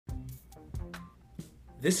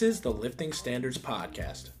This is the Lifting Standards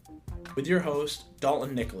Podcast with your host,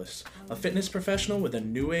 Dalton Nicholas, a fitness professional with a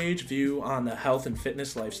new age view on the health and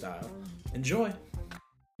fitness lifestyle. Enjoy!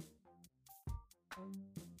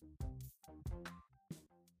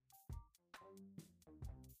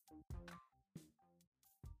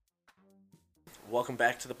 Welcome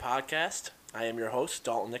back to the podcast. I am your host,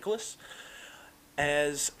 Dalton Nicholas.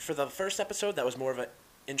 As for the first episode, that was more of an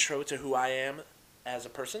intro to who I am as a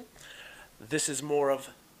person. This is more of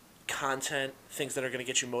content, things that are going to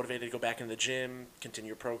get you motivated to go back in the gym, continue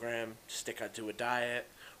your program, stick to a diet,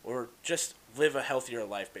 or just live a healthier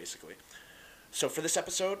life, basically. So for this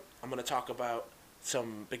episode, I'm going to talk about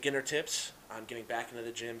some beginner tips on getting back into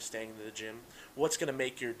the gym, staying in the gym, what's going to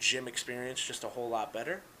make your gym experience just a whole lot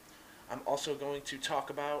better. I'm also going to talk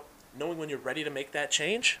about knowing when you're ready to make that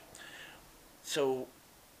change. So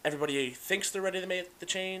everybody thinks they're ready to make the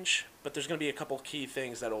change, but there's going to be a couple key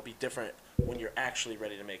things that will be different when you're actually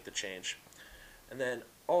ready to make the change. And then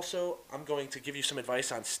also, I'm going to give you some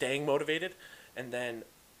advice on staying motivated, and then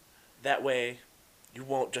that way you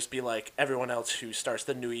won't just be like everyone else who starts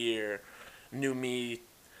the new year, new me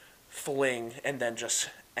fling, and then just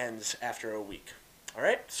ends after a week. All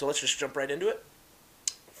right, so let's just jump right into it.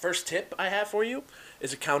 First tip I have for you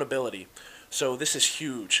is accountability. So this is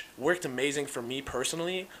huge. Worked amazing for me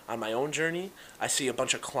personally on my own journey. I see a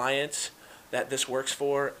bunch of clients that this works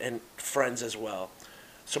for and friends as well.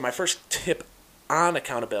 So my first tip on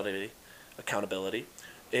accountability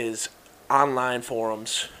is online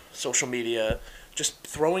forums, social media, just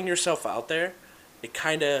throwing yourself out there. It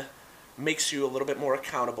kind of makes you a little bit more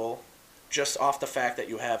accountable just off the fact that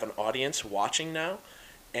you have an audience watching now.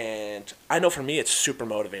 And I know for me, it's super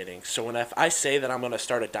motivating. So if I say that I'm going to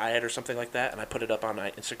start a diet or something like that, and I put it up on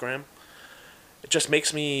my Instagram, it just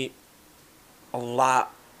makes me a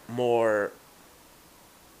lot more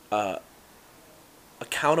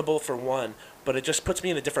accountable for one, but it just puts me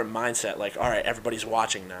in a different mindset. Like, all right, everybody's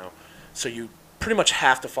watching now. So you pretty much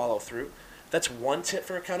have to follow through. That's one tip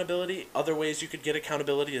for accountability. Other ways you could get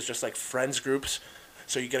accountability is just like friends groups.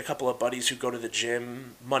 So you get a couple of buddies who go to the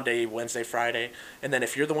gym Monday, Wednesday, Friday, and then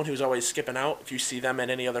if you're the one who's always skipping out, if you see them at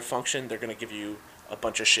any other function, they're going to give you a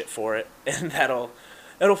bunch of shit for it, and that'll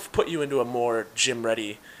put you into a more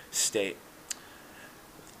gym-ready state.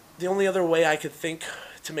 The only other way I could think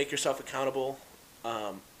to make yourself accountable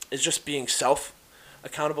is just being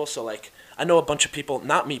self-accountable. So, like, I know a bunch of people,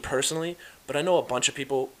 not me personally, but I know a bunch of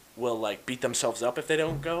people will, like, beat themselves up if they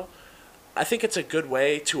don't go. I think it's a good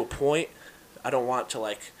way to a point. I don't want to,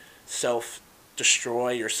 like,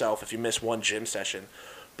 self-destroy yourself if you miss one gym session.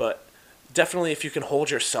 But definitely if you can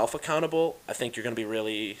hold yourself accountable, I think you're going to be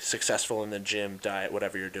really successful in the gym, diet,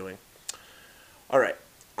 whatever you're doing. All right,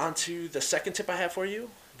 on to the second tip I have for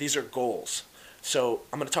you. These are goals. So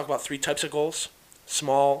I'm going to talk about 3 types of goals: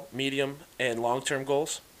 small, medium, and long-term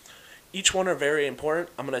goals. Each one are very important.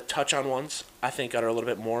 I'm going to touch on ones I think are a little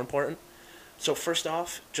bit more important. So first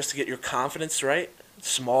off, just to get your confidence right,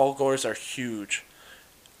 small goals are huge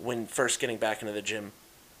when first getting back into the gym.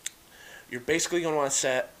 You're basically going to want to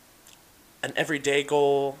set an everyday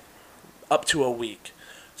goal up to a week.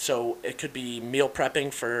 So it could be meal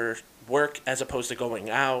prepping for work as opposed to going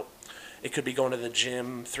out. It could be going to the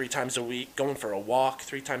gym 3 times a week, going for a walk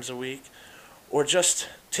 3 times a week, or just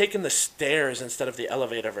taking the stairs instead of the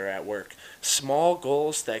elevator at work. Small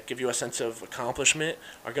goals that give you a sense of accomplishment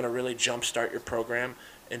are going to really jumpstart your program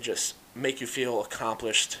and just make you feel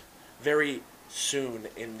accomplished very soon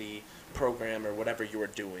in the program or whatever you are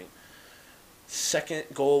doing. Second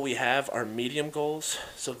goal we have are medium goals.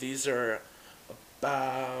 So these are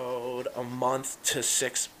about a month to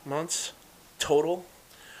 6 months total.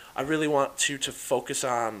 I really want you to focus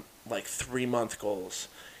on like 3-month goals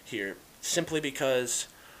here, simply because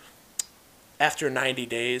after 90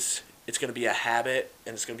 days, it's going to be a habit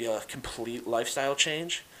and it's going to be a complete lifestyle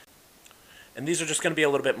change. And these are just going to be a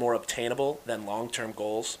little bit more obtainable than long-term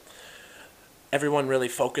goals. Everyone really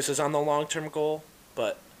focuses on the long-term goal,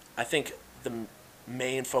 but I think the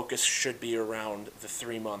main focus should be around the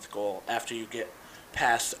 3-month goal after you get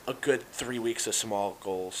past a good 3 weeks of small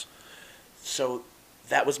goals. So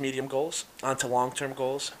that was medium goals. On to long-term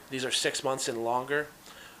goals. These are 6 months and longer.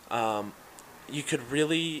 You could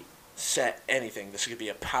really set anything. This could be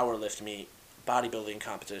a power lift meet, bodybuilding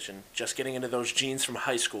competition, just getting into those jeans from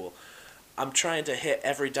high school. I'm trying to hit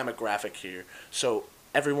every demographic here. So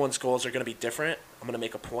everyone's goals are going to be different. I'm going to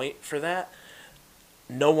make a point for that.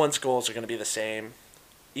 No one's goals are going to be the same.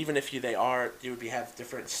 Even if they are, you would have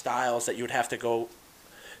different styles that you would have to go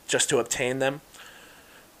just to obtain them.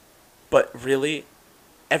 But really,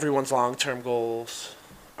 everyone's long-term goals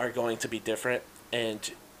are going to be different. And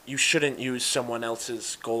you shouldn't use someone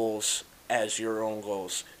else's goals as your own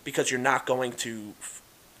goals, because you're not going to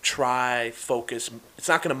try, focus. It's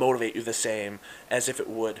not going to motivate you the same as if it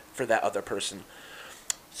would for that other person.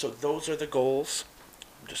 So those are the goals.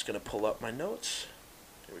 I'm just going to pull up my notes.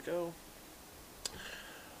 Here we go.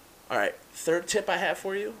 All right, third tip I have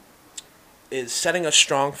for you is setting a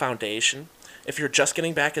strong foundation. If you're just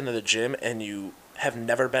getting back into the gym and you have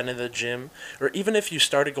never been in the gym, or even if you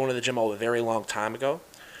started going to the gym a very long time ago,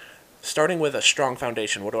 starting with a strong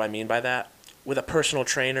foundation. What do I mean by that? With a personal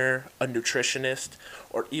trainer, a nutritionist,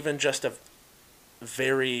 or even just a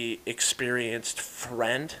very experienced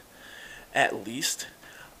friend, at least.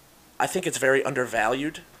 I think it's very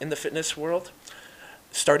undervalued in the fitness world.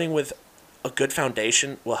 Starting with a good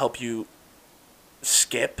foundation will help you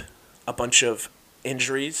skip a bunch of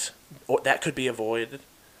injuries that could be avoided.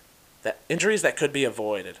 Injuries that could be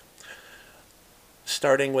avoided.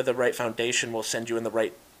 Starting with the right foundation will send you in the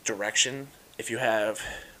right direction. If you have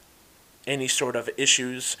any sort of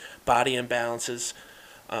issues, body imbalances,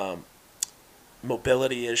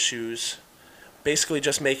 mobility issues, basically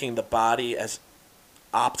just making the body as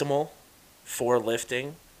optimal for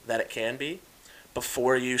lifting that it can be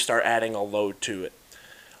before you start adding a load to it.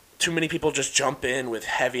 Too many people just jump in with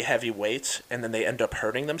heavy weights and then they end up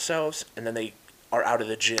hurting themselves and then they are out of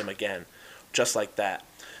the gym again, just like that.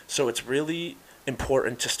 So it's really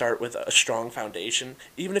important to start with a strong foundation.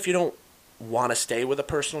 Even if you don't want to stay with a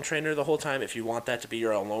personal trainer the whole time, if you want that to be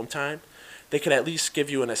your alone time, they could at least give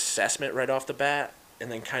you an assessment right off the bat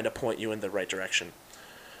and then kind of point you in the right direction.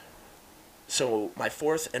 So my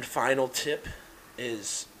fourth and final tip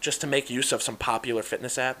is just to make use of some popular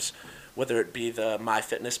fitness apps, whether it be the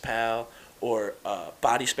MyFitnessPal or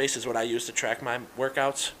BodySpace is what I use to track my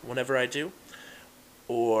workouts whenever I do,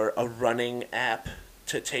 or a running app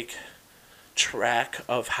to take track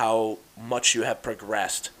of how much you have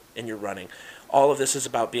progressed in your running. All of this is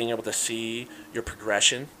about being able to see your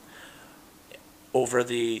progression over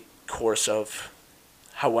the course of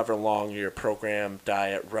however long your program,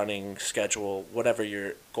 diet, running schedule, whatever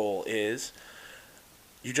your goal is.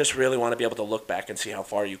 You just really want to be able to look back and see how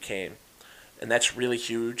far you came. And that's really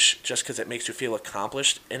huge just because it makes you feel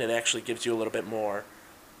accomplished and it actually gives you a little bit more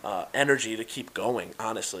energy to keep going,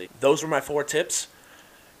 honestly. Those were my 4 tips.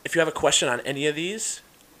 If you have a question on any of these,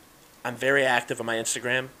 I'm very active on my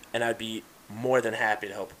Instagram, and I'd be more than happy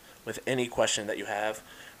to help with any question that you have.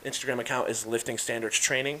 Instagram account is Lifting Standards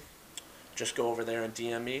Training. Just go over there and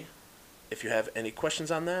DM me if you have any questions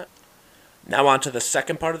on that. Now on to the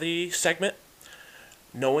second part of the segment.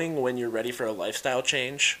 Knowing when you're ready for a lifestyle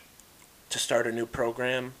change, to start a new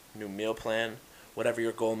program, new meal plan, whatever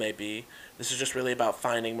your goal may be. This is just really about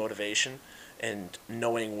finding motivation and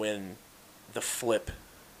knowing when the flip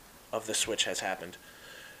of the switch has happened.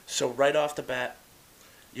 So right off the bat,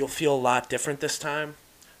 you'll feel a lot different this time.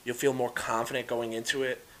 You'll feel more confident going into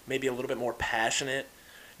it, maybe a little bit more passionate.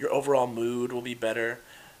 Your overall mood will be better.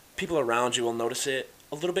 People around you will notice it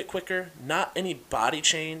a little bit quicker. Not any body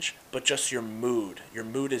change, but just your mood. Your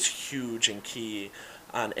mood is huge and key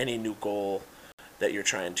on any new goal that you're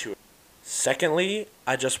trying to. Secondly,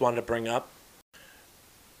 I just wanted to bring up,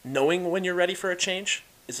 knowing when you're ready for a change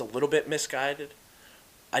is a little bit misguided.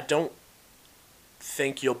 I don't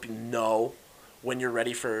think you'll know when you're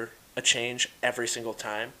ready for a change every single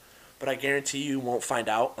time, but I guarantee you won't find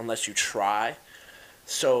out unless you try.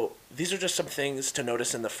 So these are just some things to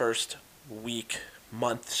notice in the first week,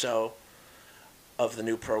 month so of the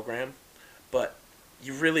new program, but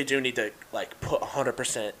you really do need to put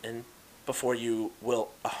 100% in before you will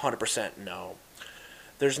 100% know.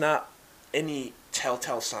 There's not any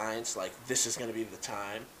telltale signs like this is going to be the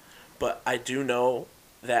time, but I do know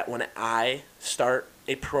that when I start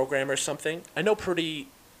a program or something, I know pretty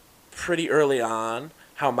early on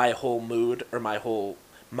how my whole mood or my whole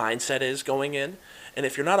mindset is going in. And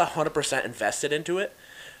if you're not 100% invested into it,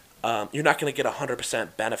 you're not going to get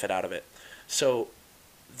 100% benefit out of it. So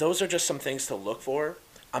those are just some things to look for.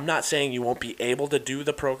 I'm not saying you won't be able to do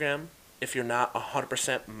the program if you're not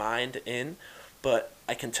 100% mind in, but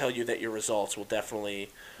I can tell you that your results will definitely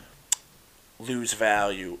lose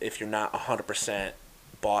value if you're not 100%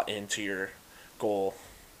 bought into your goal.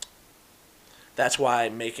 That's why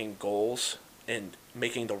making goals and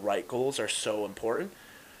making the right goals are so important,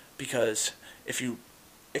 because if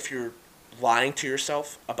you're lying to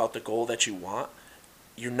yourself about the goal that you want,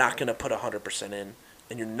 you're not going to put 100% in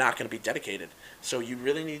and you're not going to be dedicated. So you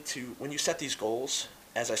really need to, when you set these goals,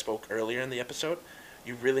 as I spoke earlier in the episode,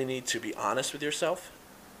 you really need to be honest with yourself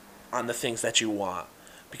on the things that you want,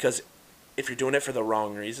 because if you're doing it for the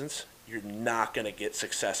wrong reasons, you're not going to get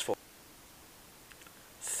successful.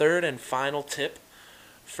 Third and final tip,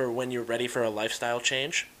 for when you're ready for a lifestyle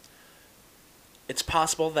change. It's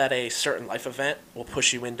possible that a certain life event will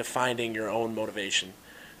push you into finding your own motivation.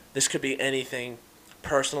 This could be anything: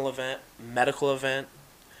 personal event, medical event,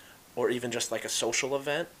 or even just like a social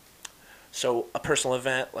event. So, a personal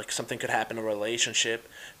event, like something could happen in a relationship.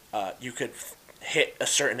 You could hit a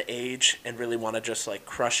certain age and really want to just like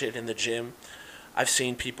crush it in the gym. I've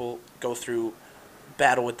seen people go through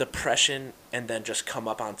battle with depression and then just come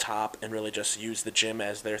up on top and really just use the gym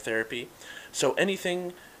as their therapy. So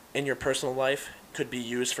anything in your personal life could be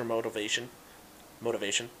used for motivation.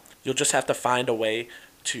 You'll just have to find a way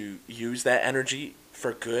to use that energy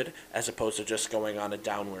for good as opposed to just going on a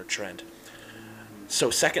downward trend. So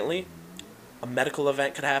secondly, a medical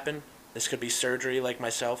event could happen. This could be surgery like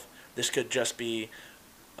myself. This could just be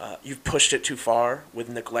you've pushed it too far with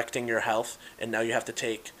neglecting your health, and now you have to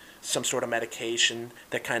take some sort of medication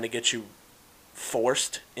that kind of gets you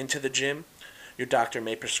forced into the gym. Your doctor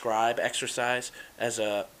may prescribe exercise as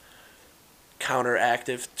a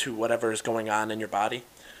counteractive to whatever is going on in your body.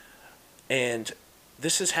 And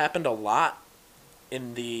this has happened a lot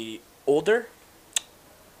in the older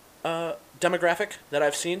demographic that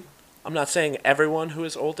I've seen. I'm not saying everyone who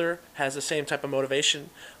is older has the same type of motivation.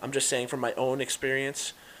 I'm just saying from my own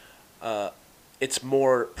experience, it's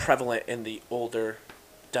more prevalent in the older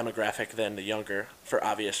demographic than the younger for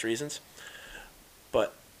obvious reasons.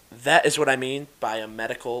 But that is what I mean by a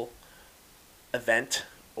medical event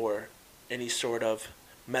or any sort of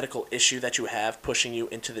medical issue that you have pushing you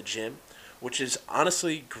into the gym, which is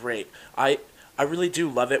honestly great. I really do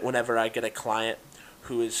love it whenever I get a client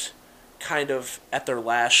who is kind of at their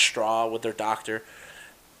last straw with their doctor,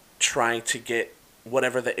 trying to get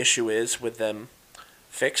whatever the issue is with them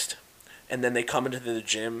fixed, and then they come into the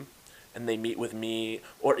gym and they meet with me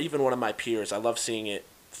or even one of my peers. I love seeing it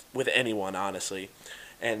with anyone, honestly.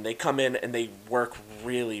 And they come in and they work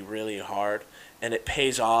really, really hard, and it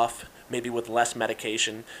pays off, maybe with less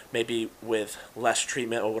medication, maybe with less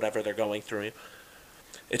treatment or whatever they're going through.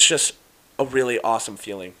 It's just a really awesome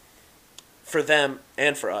feeling. For them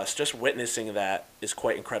and for us, just witnessing that is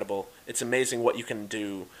quite incredible. It's amazing what you can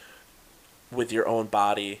do with your own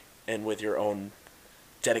body and with your own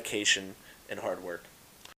dedication and hard work.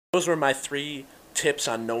 Those were my 3 tips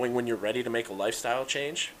on knowing when you're ready to make a lifestyle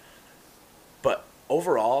change. But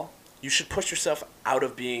overall, you should push yourself out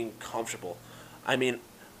of being comfortable. I mean,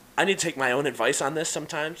 I need to take my own advice on this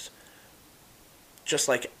sometimes, just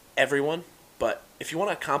like everyone. But if you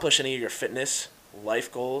want to accomplish any of your fitness,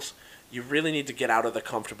 life goals, you really need to get out of the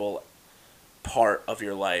comfortable part of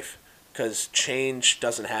your life, because change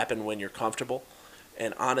doesn't happen when you're comfortable.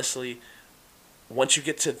 And honestly, once you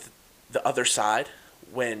get to the other side,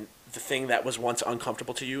 when the thing that was once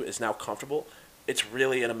uncomfortable to you is now comfortable, it's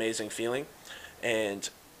really an amazing feeling. And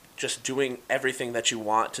just doing everything that you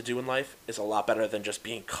want to do in life is a lot better than just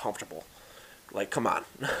being comfortable. Like, come on.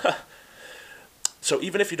 So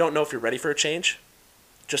even if you don't know if you're ready for a change,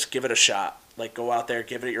 just give it a shot. Like, go out there,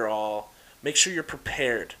 give it your all. Make sure you're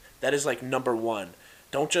prepared. That is like number 1.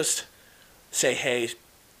 Don't just say, hey,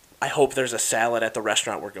 I hope there's a salad at the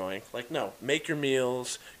restaurant we're going. Like, no, make your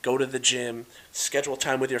meals, go to the gym, schedule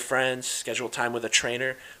time with your friends, schedule time with a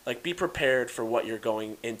trainer. Like, be prepared for what you're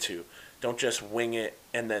going into. Don't just wing it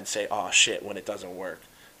and then say, oh shit, when it doesn't work.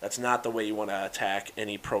 That's not the way you want to attack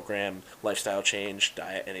any program, lifestyle change,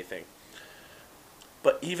 diet, anything.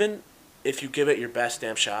 But even if you give it your best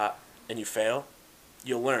damn shot and you fail,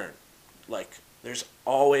 you'll learn. Like, there's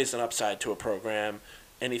always an upside to a program,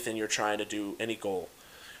 anything you're trying to do, any goal.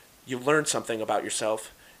 You learn something about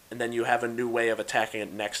yourself, and then you have a new way of attacking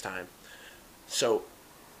it next time. So,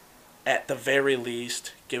 at the very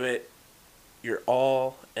least, give it your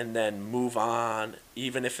all and then move on.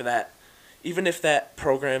 Even if that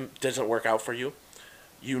program doesn't work out for you,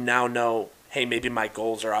 you now know, hey, maybe my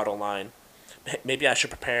goals are out of line. Maybe I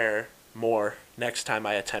should prepare more next time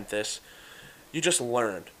I attempt this. You just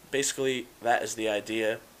learned. Basically, that is the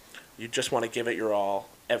idea. You just want to give it your all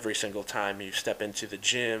every single time you step into the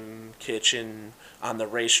gym, kitchen, on the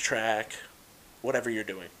racetrack, whatever you're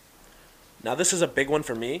doing. Now, this is a big one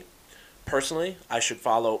for me. Personally, I should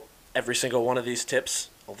follow every single one of these tips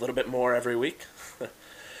a little bit more every week.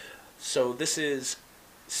 So this is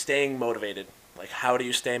staying motivated. Like, how do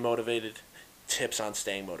you stay motivated? Tips on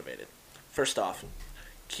staying motivated. First off,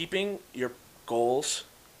 keeping your goals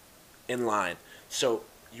in line. So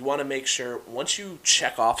you want to make sure once you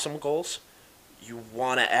check off some goals, you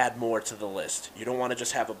want to add more to the list. You don't want to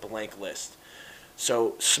just have a blank list.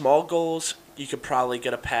 So small goals, you could probably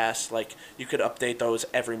get a pass. Like, you could update those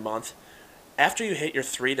every month. After you hit your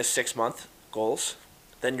 3 to 6 month goals,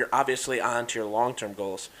 then you're obviously on to your long-term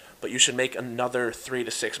goals. but you should make another 3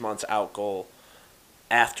 to 6 months out goal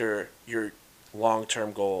after your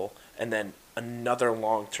long-term goal, and then another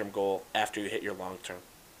long-term goal after you hit your long-term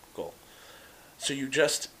goal. So you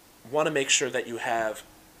just want to make sure that you have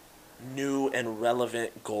new and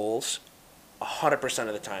relevant goals 100%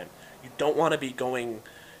 of the time. You don't want to be going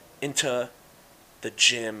into the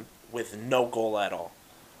gym with no goal at all.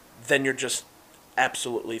 Then you're just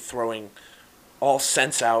absolutely throwing all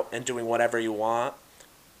sense out and doing whatever you want,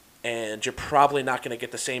 and you're probably not going to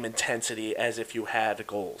get the same intensity as if you had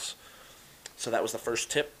goals. So that was the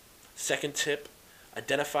first tip. Second tip,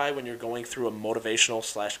 identify when you're going through a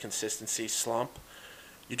motivational / consistency slump.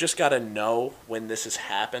 You just got to know when this is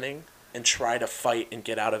happening and try to fight and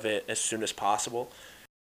get out of it as soon as possible.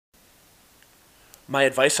 My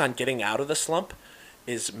advice on getting out of the slump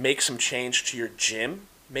is make some change to your gym.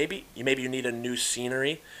 Maybe you need a new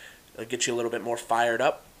scenery. It'll get you a little bit more fired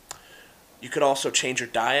up. You could also change your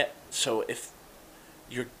diet. So if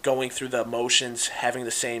you're going through the motions, having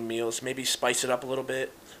the same meals, maybe spice it up a little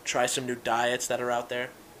bit. Try some new diets that are out there.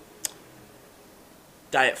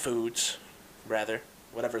 Diet foods, rather.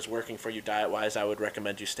 Whatever's working for you diet-wise, I would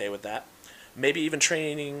recommend you stay with that. Maybe even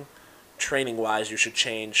training-wise, you should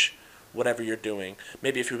change whatever you're doing.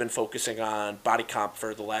 Maybe if you've been focusing on body comp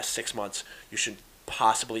for the last 6 months, you should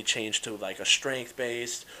possibly change to like a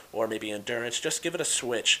strength-based or maybe endurance. Just give it a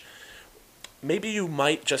switch. Maybe you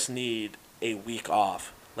might just need a week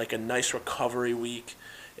off, like a nice recovery week.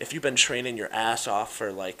 If you've been training your ass off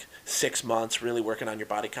for like 6 months, really working on your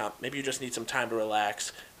body comp, maybe you just need some time to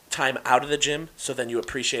relax, time out of the gym, so then you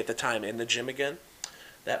appreciate the time in the gym again.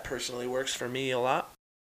 That personally works for me a lot.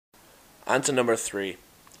 On to number 3.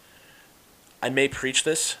 I may preach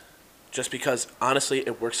this just because honestly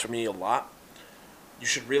it works for me a lot. You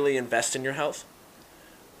should really invest in your health.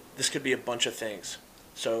 This could be a bunch of things.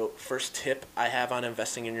 So first tip I have on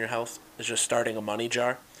investing in your health is just starting a money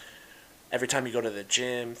jar. Every time you go to the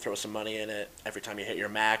gym, throw some money in it. Every time you hit your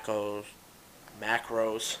macros,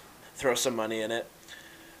 throw some money in it.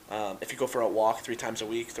 If you go for a walk 3 times a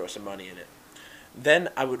week, throw some money in it. Then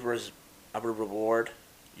I would reward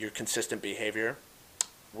your consistent behavior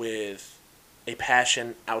with a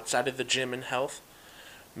passion outside of the gym and health.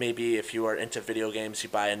 Maybe if you are into video games, you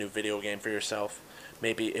buy a new video game for yourself.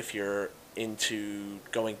 Maybe if you're into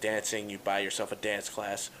going dancing, you buy yourself a dance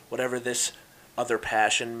class. Whatever this other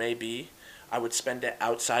passion may be, I would spend it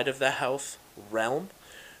outside of the health realm,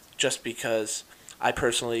 just because I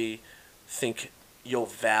personally think you'll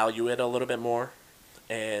value it a little bit more,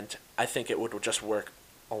 and I think it would just work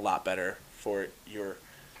a lot better for your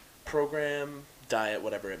program, diet,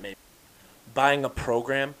 whatever it may be. Buying a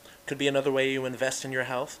program could be another way you invest in your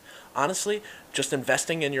health. Honestly, just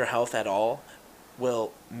investing in your health at all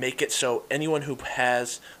will make it so anyone who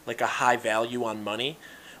has like a high value on money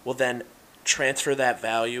will then transfer that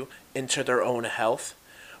value into their own health,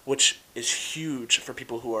 which is huge for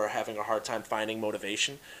people who are having a hard time finding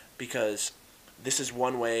motivation, because this is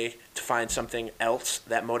one way to find something else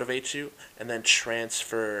that motivates you and then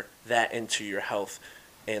transfer that into your health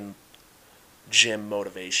and gym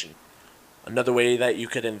motivation. Another way that you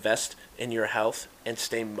could invest in your health and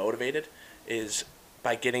stay motivated is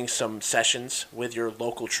by getting some sessions with your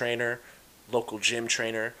local trainer, local gym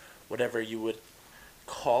trainer, whatever you would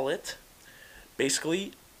call it.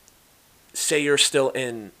 Basically, say you're still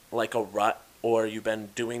in like a rut or you've been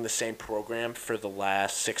doing the same program for the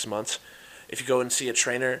last 6 months. If you go and see a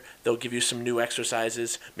trainer, they'll give you some new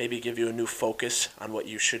exercises, maybe give you a new focus on what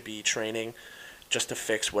you should be training just to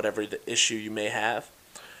fix whatever the issue you may have.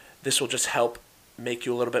 This will just help make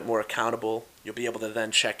you a little bit more accountable. You'll be able to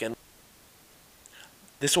then check in.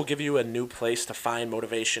 This will give you a new place to find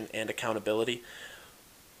motivation and accountability.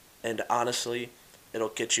 And honestly, it'll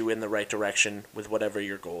get you in the right direction with whatever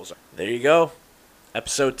your goals are. There you go.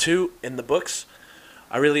 Episode 2 in the books.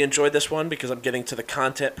 I really enjoyed this one because I'm getting to the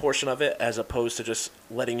content portion of it as opposed to just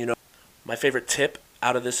letting you know. My favorite tip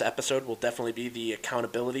out of this episode will definitely be the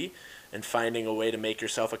accountability and finding a way to make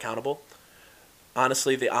yourself accountable.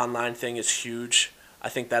 Honestly, the online thing is huge. I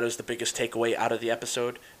think that is the biggest takeaway out of the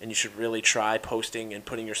episode, and you should really try posting and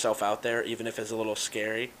putting yourself out there, even if it's a little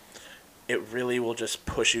scary. It really will just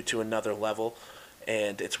push you to another level,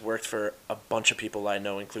 and it's worked for a bunch of people I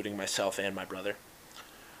know, including myself and my brother.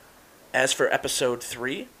 As for episode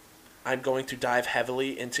 3, I'm going to dive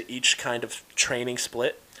heavily into each kind of training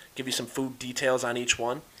split, give you some food details on each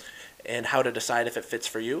one, and how to decide if it fits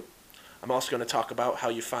for you. I'm also going to talk about how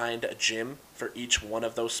you find a gym for each one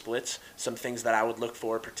of those splits, some things that I would look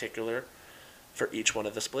for in particular for each one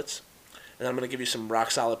of the splits. And I'm going to give you some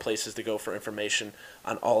rock solid places to go for information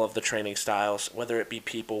on all of the training styles, whether it be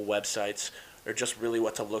people, websites, or just really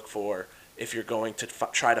what to look for if you're going to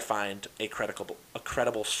try to find a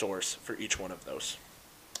credible source for each one of those.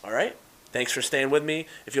 All right? Thanks for staying with me.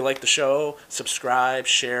 If you like the show, subscribe,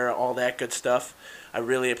 share, all that good stuff. I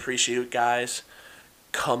really appreciate you guys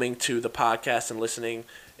coming to the podcast and listening.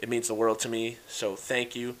 It means the world to me, so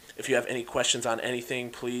thank you. If you have any questions on anything,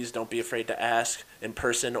 please don't be afraid to ask in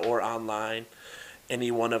person or online. Any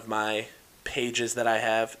one of my pages that I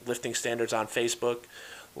have, Lifting Standards on Facebook,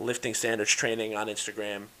 Lifting Standards Training on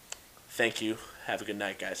Instagram. Thank you. Have a good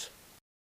night, guys.